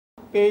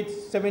page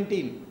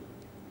 17.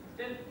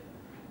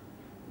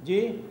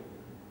 Ji?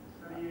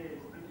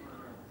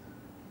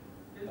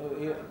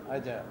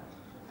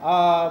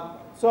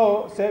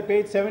 So, say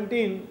page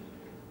 17,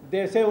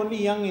 they say only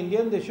Young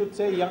Indian, they should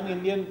say Young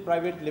Indian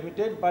Private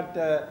Limited, but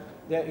the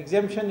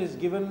exemption is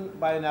given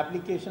by an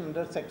application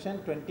under section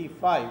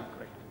 25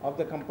 of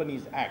the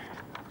Companies Act.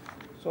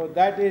 So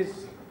that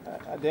is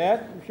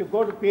there. If you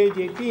go to page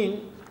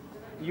 18,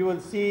 you will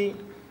see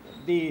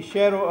the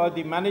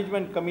the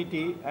management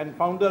committee and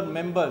founder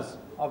members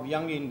of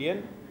Young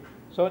Indian: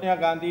 Sonia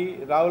Gandhi,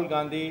 Rahul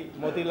Gandhi,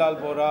 Motilal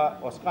Bora,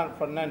 Oscar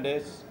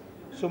Fernandez,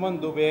 Suman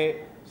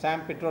Dubey,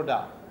 Sam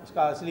Pitroda.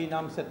 इसका असली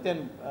नाम सत्यन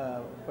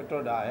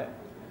पिट्रोडा है,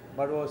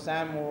 but वो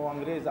Sam वो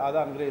अंग्रेज़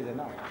आधा अंग्रेज़ है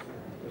ना,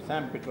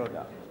 सैम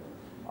पिट्रोडा.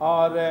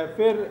 और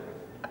फिर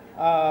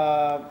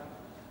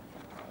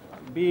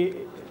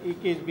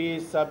 21-20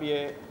 सब ये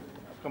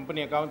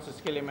कंपनी अकाउंट्स,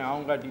 इसके लिए मैं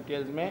आऊँगा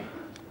डिटेल्स में.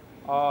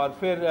 और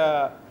फिर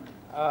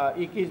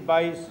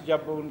 21-22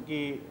 जब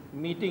उनकी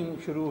मीटिंग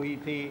शुरू हुई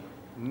थी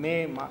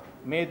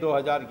मई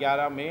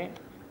 2011 में,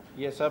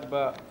 ये सब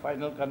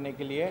फाइनल करने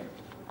के लिए.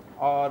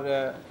 और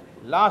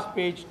लास्ट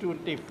पेज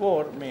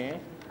 24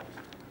 में,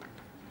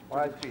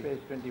 page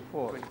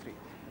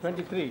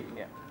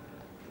 23,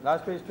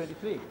 last page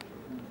 23,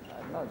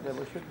 no,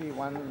 there should be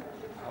one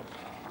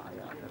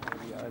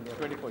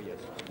 24, yes.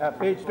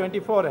 Page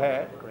 24 है.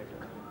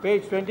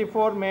 पेज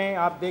 24 में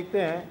आप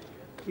देखते हैं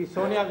कि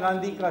सोनिया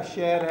गांधी का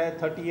शेयर है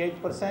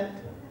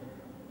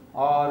 38%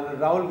 और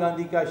राहुल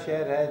गांधी का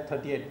शेयर है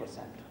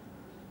 38%.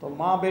 तो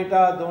माँ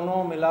बेटा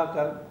दोनों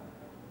मिलाकर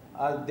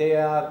they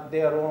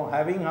are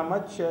having how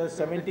much?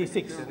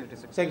 76.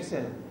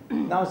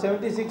 Now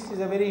 76 is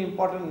a very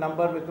important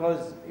number,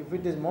 because if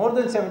it is more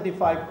than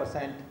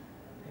 75%,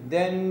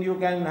 then you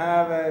can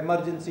have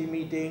emergency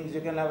meetings, you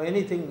can have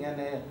anything,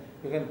 and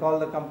you can call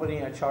the company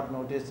at short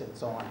notice and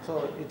so on.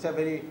 So it's a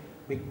very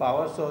big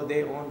power, so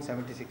they own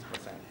 76%.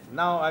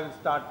 Now I will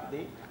start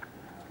the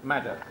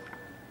matter.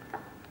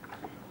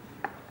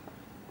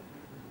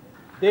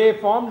 They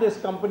formed this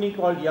company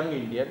called Young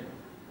Indian.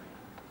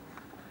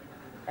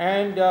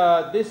 And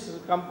this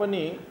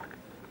company,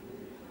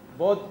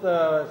 both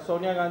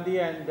Sonia Gandhi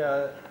and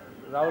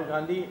Rahul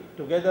Gandhi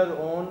together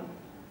own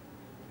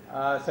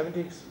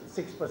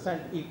 76%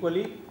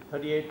 equally,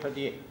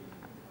 38-38.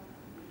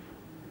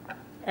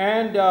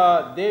 And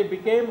they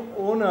became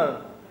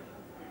owner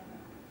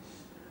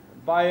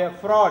by a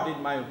fraud,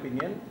 in my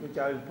opinion, which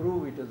I will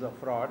prove it is a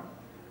fraud,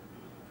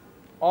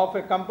 of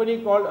a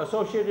company called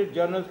Associated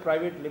Journals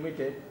Private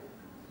Limited,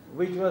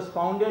 which was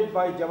founded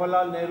by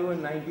Jawaharlal Nehru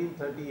in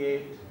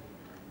 1938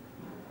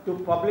 to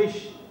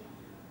publish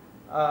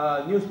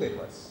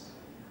newspapers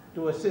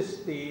to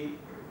assist the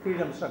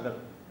freedom struggle.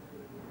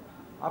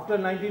 After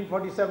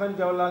 1947,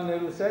 Jawaharlal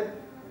Nehru said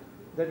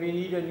that we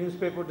need a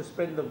newspaper to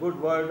spread the good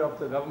word of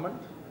the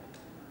government,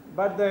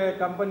 but the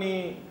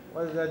company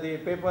was the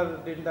paper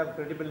didn't have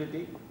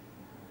credibility,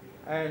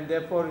 and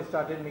therefore it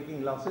started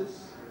making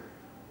losses,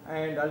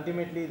 and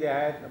ultimately they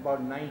had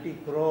about 90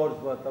 crores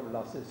worth of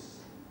losses.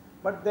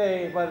 But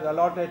they were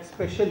allotted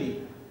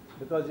specially,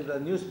 because it was a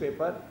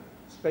newspaper,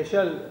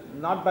 special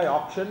not by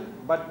auction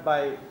but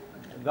by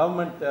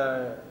government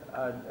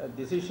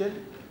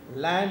decision,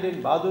 land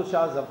in Bahadur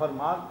Shah Zafar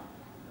Marg,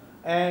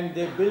 and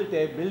they built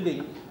a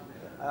building,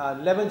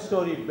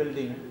 11-story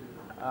building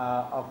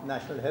of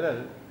National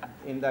Herald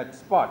in that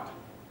spot.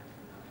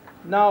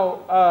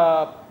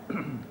 Now,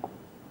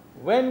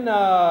 when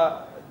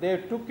they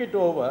took it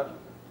over,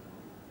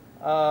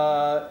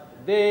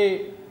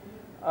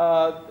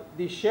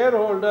 the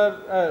shareholder,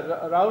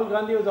 Rahul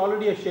Gandhi was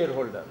already a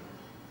shareholder.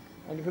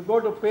 And if you go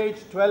to page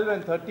 12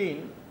 and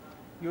 13,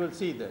 you will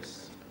see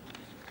this.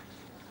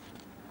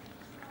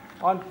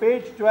 On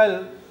page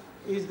 12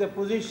 is the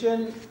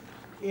position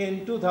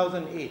in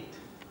 2008.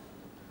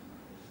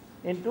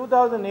 In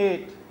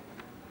 2008,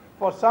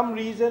 for some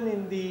reason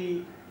in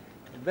the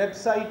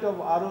website of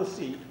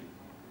ROC,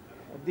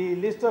 the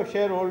list of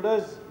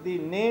shareholders, the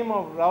name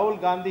of Rahul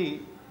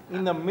Gandhi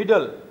in the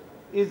middle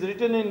is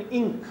written in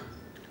ink.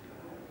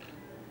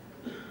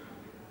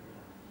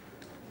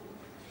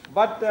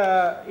 But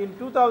in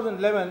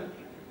 2011,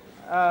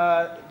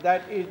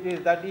 that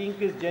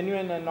ink is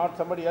genuine and not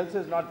somebody else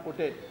has not put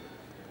it.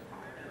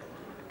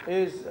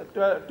 Is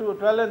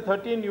 12 and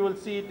 13, you will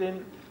see it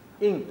in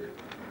ink.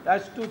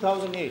 That's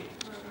 2008.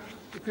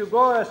 If you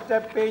go a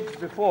step page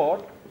before,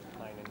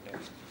 9 and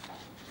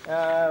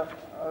 10,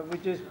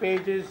 which is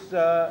pages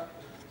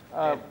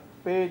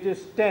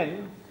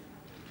 10.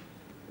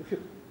 If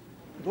you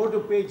go to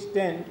page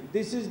 10,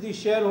 this is the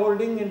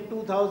shareholding in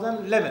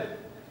 2011.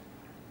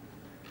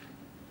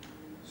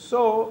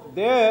 So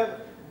there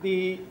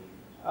the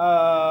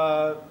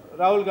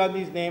Rahul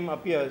Gandhi's name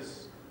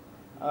appears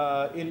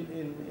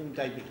in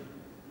typing.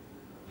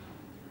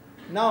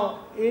 Now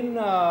in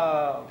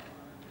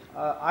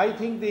I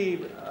think the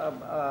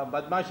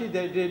badmashi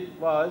they did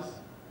was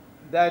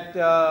that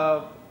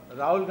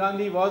Rahul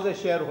Gandhi was a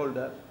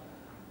shareholder.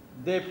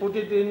 They put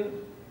it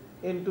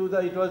into the,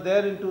 it was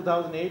there in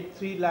 2008,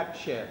 3 lakh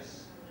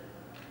shares.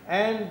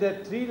 and the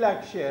 3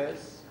 lakh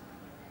shares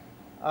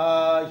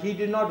he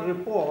did not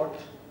report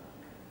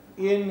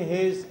in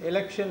his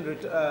election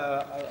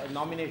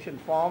nomination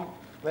form,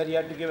 where he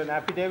had to give an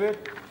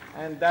affidavit,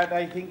 and that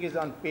I think is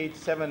on page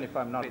 7 if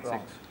I'm not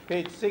wrong.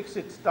 Page 6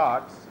 it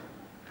starts,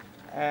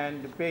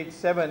 and page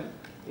 7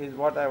 is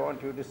what I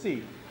want you to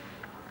see.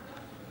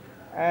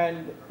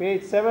 And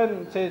page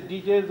 7 says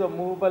details of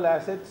movable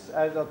assets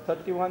as of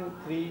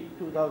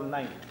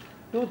 31/3/2009.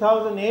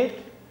 2008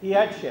 he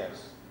had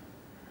shares,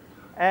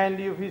 and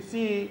if you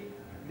see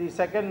the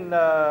second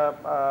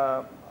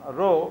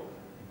row,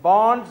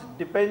 bonds,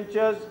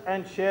 debentures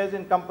and shares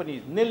in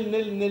companies, nil,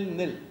 nil, nil,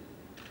 nil.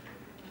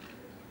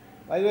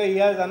 By the way, he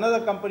has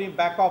another company,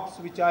 Backops,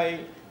 which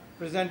I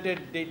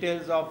presented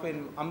details of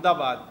in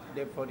Ahmedabad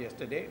day before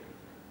yesterday.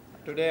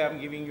 Today I am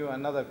giving you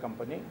another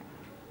company.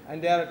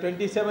 And there are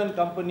 27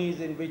 companies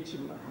in which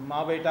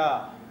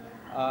Mabeta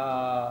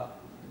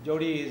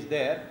Jodi is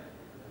there,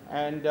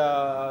 and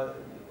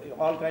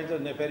all kinds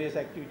of nefarious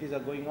activities are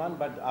going on,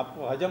 but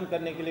आपको हजम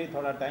करने के लिए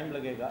थोड़ा time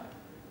लगेगा,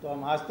 तो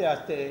हम आस्ते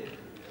आस्ते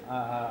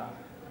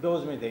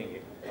डोज में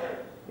देंगे,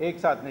 एक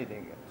साथ नहीं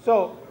देंगे.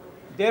 So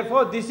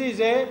therefore this is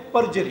a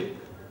perjury,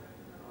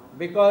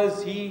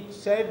 because he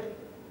said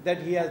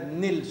that he has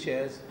nil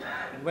shares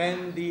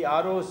when the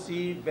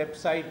ROC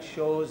website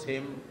shows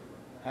him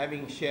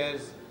having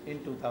shares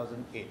in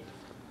 2008.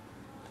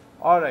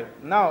 All right,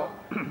 now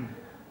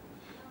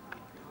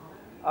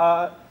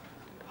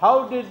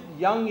how did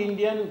Young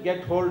Indian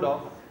get hold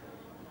of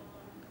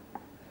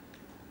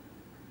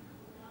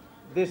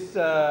this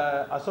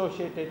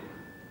Associated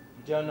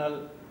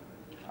Journal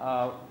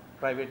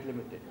Private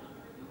Limited?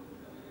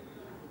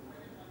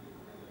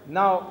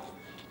 Now,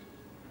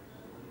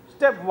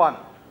 step 1,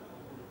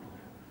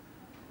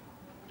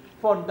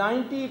 for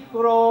 90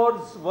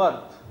 crores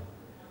worth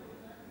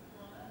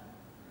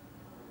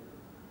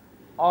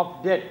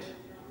of debt,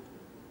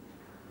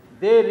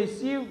 they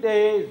received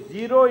a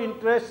zero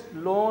interest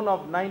loan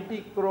of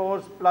 90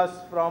 crores plus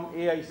from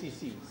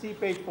AICC. See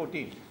page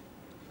 14.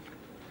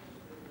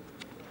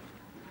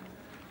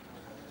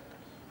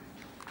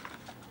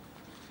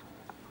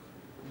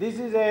 This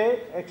is a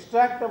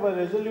extract of a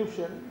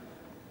resolution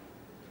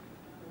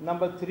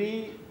number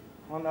 3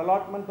 on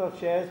allotment of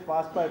shares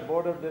passed by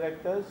Board of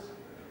Directors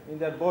in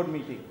their board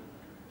meeting.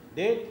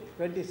 Date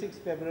 26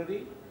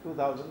 February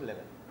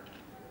 2011.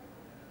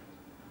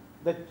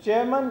 The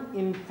chairman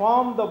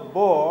informed the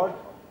board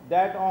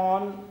that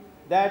on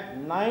that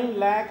 9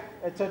 lakh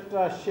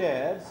etc.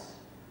 shares,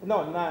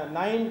 no,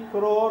 9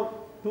 crore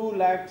 2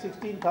 lakh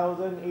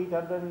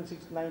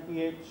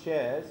 16,898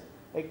 shares,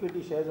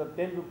 equity shares of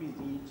 10 rupees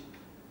each,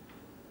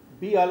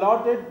 be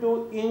allotted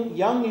to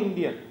Young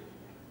Indian,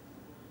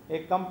 a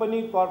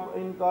company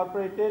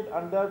incorporated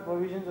under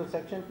provisions of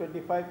Section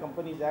 25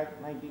 Companies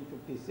Act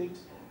 1956,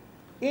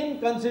 in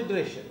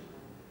consideration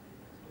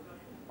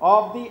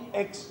of the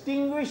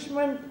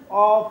extinguishment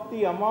of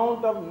the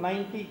amount of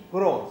 90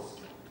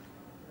 crores,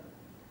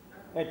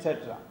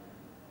 etc.,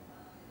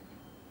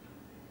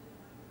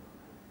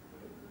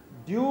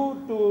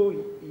 due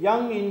to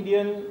Young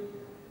Indian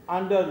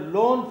under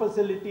loan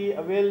facility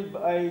availed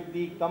by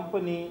the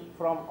company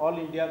from All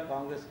India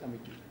Congress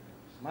Committee.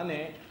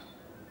 Mane,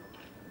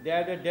 they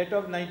had a debt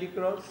of 90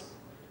 crores.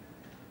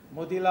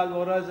 Motilal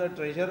Vora is a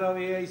treasurer of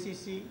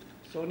AICC.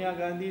 Sonia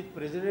Gandhi is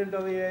president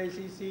of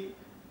AICC.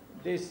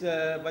 This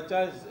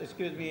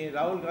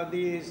Rahul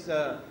Gandhi is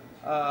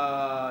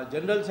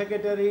general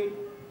secretary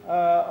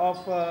of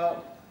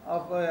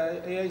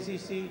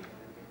AICC,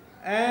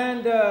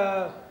 and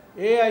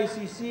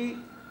AICC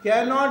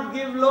cannot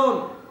give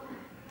loan.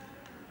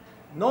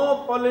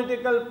 No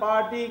political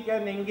party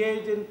can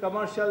engage in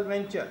commercial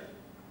venture.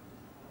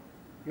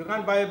 You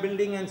can't buy a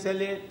building and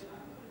sell it.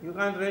 You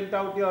can't rent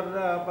out your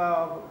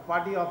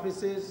party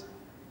offices.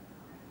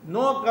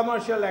 No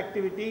commercial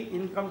activity,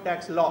 income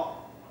tax law.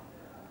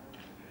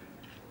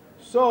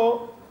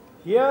 So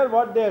here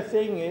what they are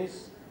saying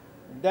is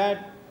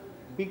that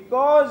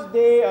because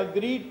they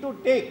agreed to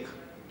take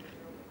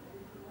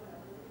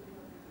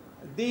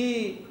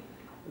the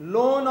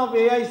loan of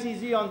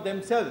AICC on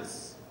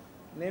themselves,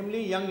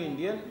 namely Young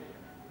Indian,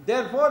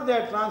 therefore they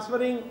are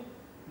transferring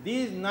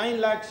these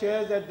 9 lakh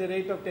shares at the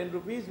rate of 10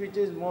 rupees, which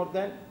is more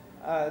than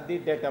the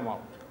debt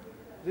amount.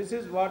 This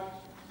is what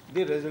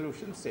the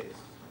resolution says.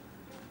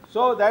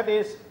 So that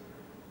is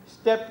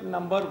step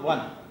number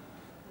 1.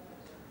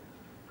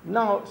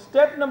 Now,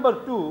 step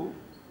number 2,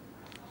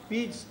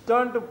 please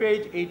turn to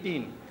page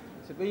 18.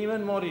 It's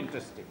even more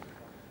interesting.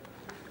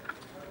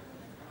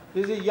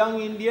 This is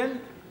Young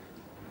Indian.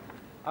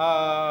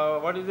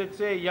 What does it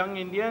say? Young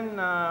Indian,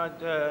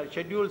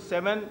 Schedule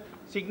 7,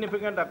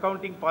 Significant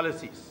Accounting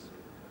Policies,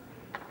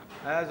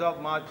 as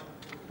of March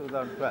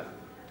 2012.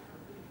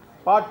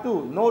 Part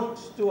 2,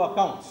 Notes to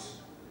Accounts.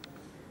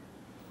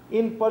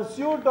 In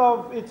pursuit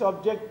of its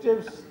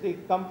objectives, the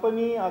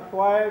company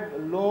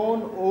acquired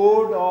loan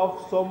owed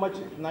of so much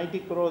 90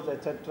 crores,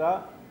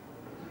 etc.,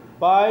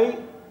 by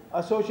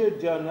associate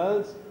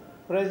journals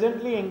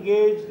presently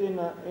engaged in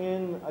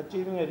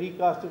achieving a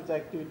recast of its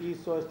activities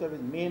so as to have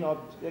its main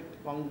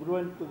object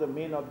congruent to the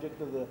main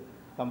object of the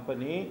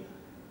company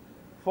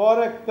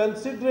for a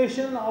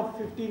consideration of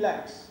 50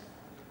 lakhs.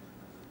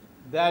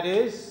 That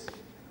is,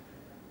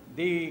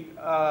 the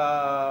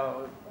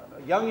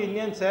young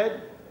Indian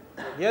said,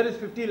 here is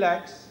 50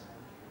 lakhs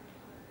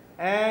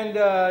and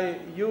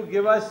you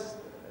give us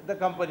the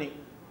company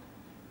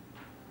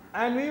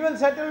and we will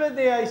settle with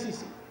the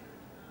AICC.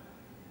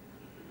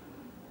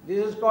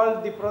 This is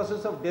called the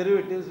process of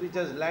derivatives, which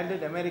has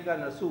landed America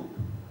in a soup.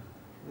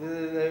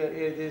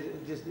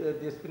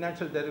 This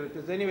financial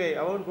derivatives. Anyway,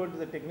 I won't go into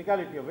the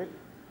technicality of it.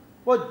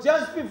 For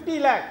just 50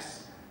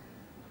 lakhs,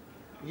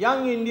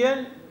 young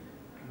Indian,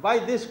 by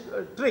this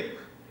trick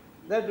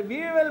that we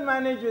will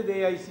manage with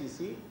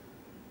AICC,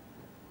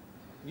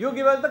 you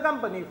give us the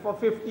company for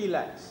 50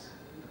 lakhs.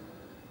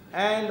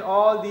 And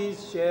all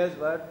these shares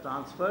were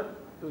transferred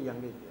to young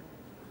India.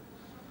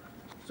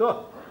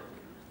 So,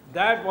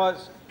 that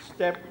was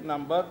step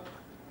number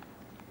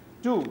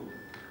 2.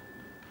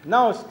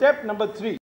 Now, step number 3.